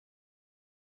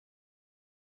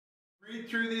Read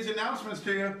through these announcements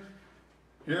to you.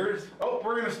 Oh,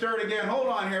 we're going to start again. Hold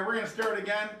on here. We're going to start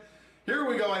again. Here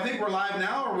we go. I think we're live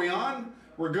now. Are we on?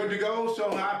 We're good to go.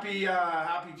 So happy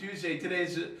Tuesday.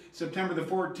 Today's September the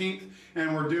 14th,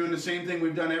 and we're doing the same thing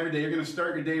we've done every day. You're going to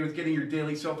start your day with getting your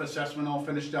daily self-assessment all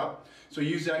finished up. So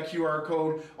use that QR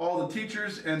code. All the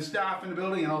teachers and staff in the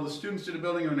building and all the students in the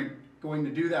building are going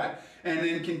to do that. And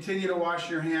then continue to wash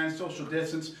your hands, social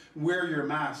distance, wear your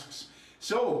masks.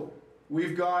 So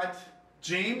we've got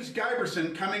James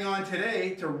Giberson coming on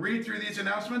today to read through these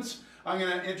announcements. I'm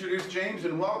going to introduce James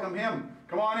and welcome him.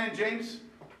 Come on in, James.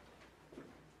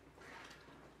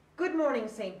 Good morning,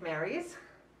 St. Mary's.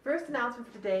 First announcement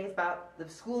for today is about the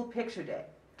school picture day.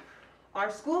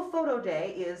 Our school photo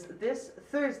day is this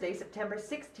Thursday, September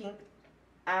 16th,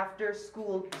 after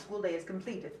school day is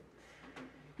completed.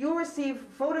 You'll receive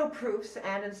photo proofs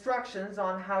and instructions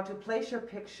on how to place your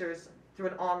pictures through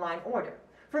an online order.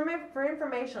 For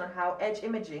information on how Edge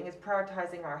Imaging is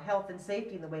prioritizing our health and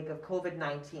safety in the wake of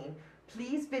COVID-19,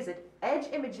 please visit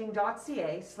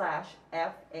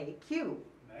edgeimaging.ca/FAQ.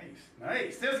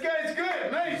 Nice. This guy's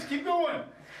good. Nice. Keep going.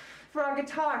 For our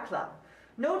guitar club,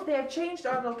 note they have changed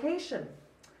our location.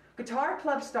 Guitar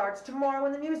club starts tomorrow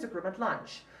in the music room at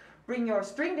lunch. Bring your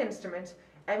stringed instrument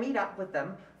and meet up with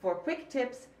them for quick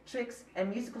tips, tricks, and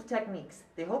musical techniques.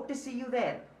 They hope to see you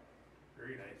then.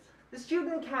 Very nice. The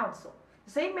Student Council.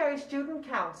 The St. Mary's Student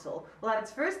Council will have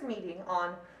its first meeting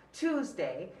on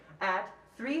Tuesday at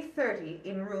 3:30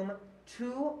 in room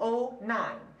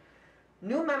 209.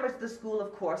 New members of the school,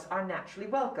 of course, are naturally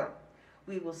welcome.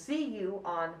 We will see you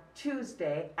on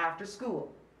Tuesday after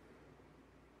school.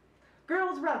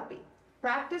 Girls Rugby.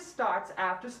 Practice starts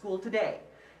after school today.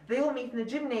 They will meet in the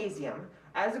gymnasium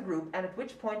as a group, and at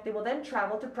which point they will then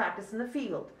travel to practice in the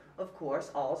field. Of course,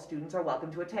 all students are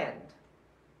welcome to attend.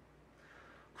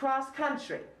 Cross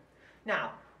country.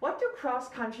 Now, what do cross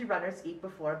country runners eat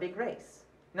before a big race?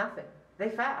 Nothing. They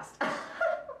fast.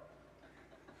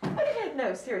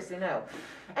 No, seriously, no.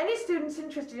 Any students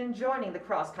interested in joining the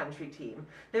cross-country team,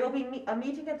 there will be a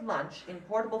meeting at lunch in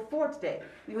Portable Fort today.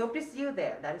 We hope to see you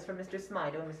there. That is from Mr.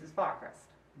 Smido and Mrs. Farcrest.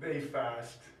 They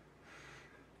fast.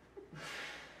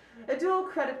 A dual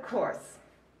credit course.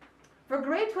 For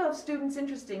grade 12 students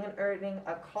interested in earning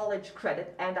a college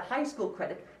credit and a high school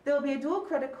credit, there will be a dual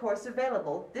credit course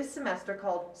available this semester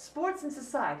called Sports and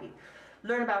Society.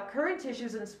 Learn about current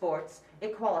issues in sports,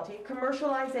 equality,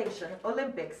 commercialization,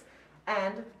 Olympics,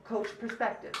 and coach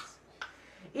perspectives.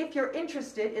 If you're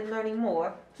interested in learning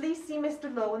more, please see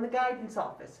Mr. Lowe in the guidance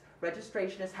office.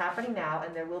 Registration is happening now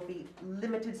and there will be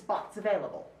limited spots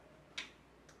available.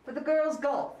 For the girls'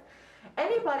 golf.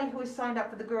 Anybody who has signed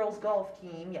up for the girls' golf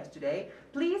team yesterday,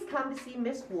 please come to see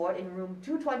Miss Ward in room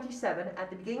 227 at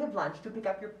the beginning of lunch to pick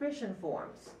up your permission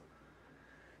forms.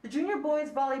 The junior boys'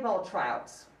 volleyball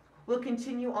tryouts will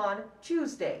continue on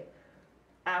Tuesday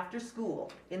after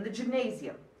school in the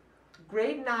gymnasium.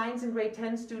 Grade 9s and grade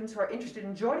 10 students who are interested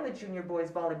in joining the junior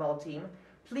boys volleyball team,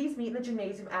 please meet in the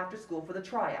gymnasium after school for the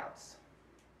tryouts.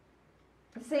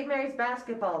 The St. Mary's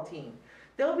basketball team.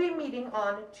 They'll be meeting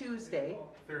on Tuesday.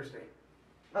 Thursday.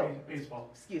 Oh, Baseball.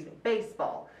 excuse me,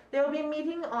 baseball. They'll be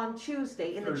meeting on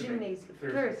Tuesday in Thursday. the gymnasium.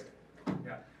 Thursday.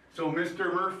 Yeah. So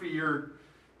Mr. Murphy,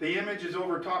 the image is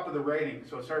over top of the writing,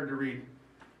 so it's hard to read.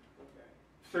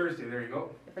 Thursday, there you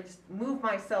go. If I just move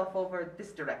myself over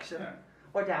this direction,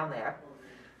 or down there.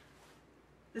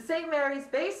 The St. Mary's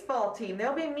baseball team,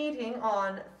 they'll be meeting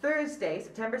on Thursday,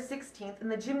 September 16th in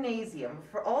the gymnasium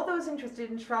for all those interested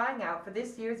in trying out for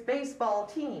this year's baseball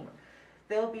team.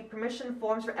 There'll be permission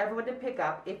forms for everyone to pick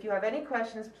up. If you have any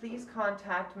questions, please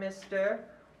contact Mr.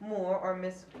 Moore or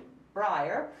Miss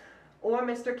Breyer or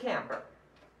Mr. Camper.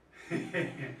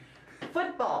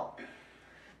 Football.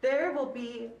 There will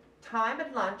be time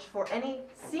at lunch for any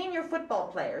senior football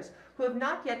players who have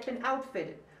not yet been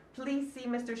outfitted. Please see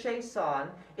Mr. Chason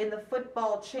in the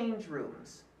football change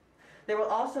rooms. There will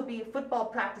also be football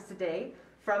practice today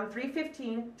from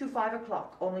 3:15 to 5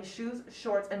 o'clock. Only shoes,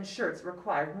 shorts, and shirts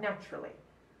required naturally.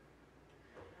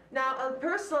 Now, a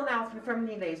personal announcement from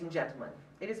me, ladies and gentlemen.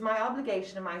 It is my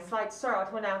obligation and my slight sorrow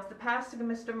to announce the passing of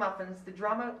Mr. Muffins, the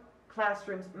drama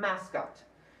classroom's mascot.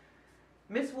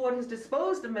 Miss Wood has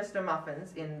disposed of Mr.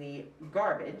 Muffins in the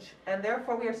garbage, and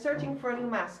therefore we are searching for a new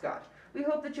mascot. We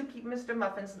hope that you keep Mr.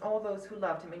 Muffins and all those who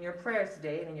loved him in your prayers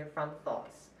today and in your front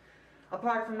thoughts.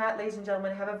 Apart from that, ladies and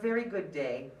gentlemen, have a very good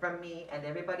day from me and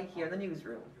everybody here in the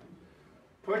newsroom.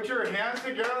 Put your hands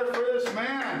together for this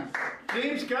man.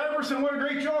 James Giberson, what a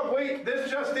great job. Wait, this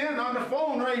just in on the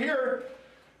phone right here.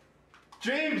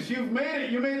 James, you've made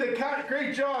it. You made the cut.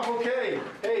 Great job. Okay.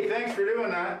 Hey, thanks for doing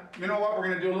that. You know what? We're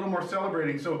going to do a little more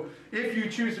celebrating. So if you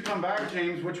choose to come back,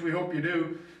 James, which we hope you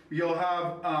do, you'll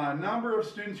have a number of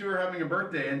students who are having a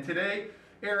birthday. And today,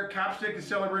 Eric Capstick is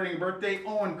celebrating a birthday.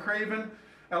 Owen Craven,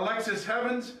 Alexis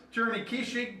Heavens, Journey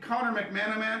Kishig, Connor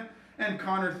McManaman, and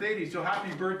Connor Thady. So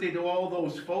happy birthday to all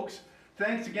those folks.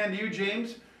 Thanks again to you,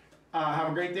 James.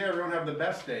 Have a great day. Everyone have the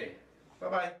best day.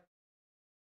 Bye-bye.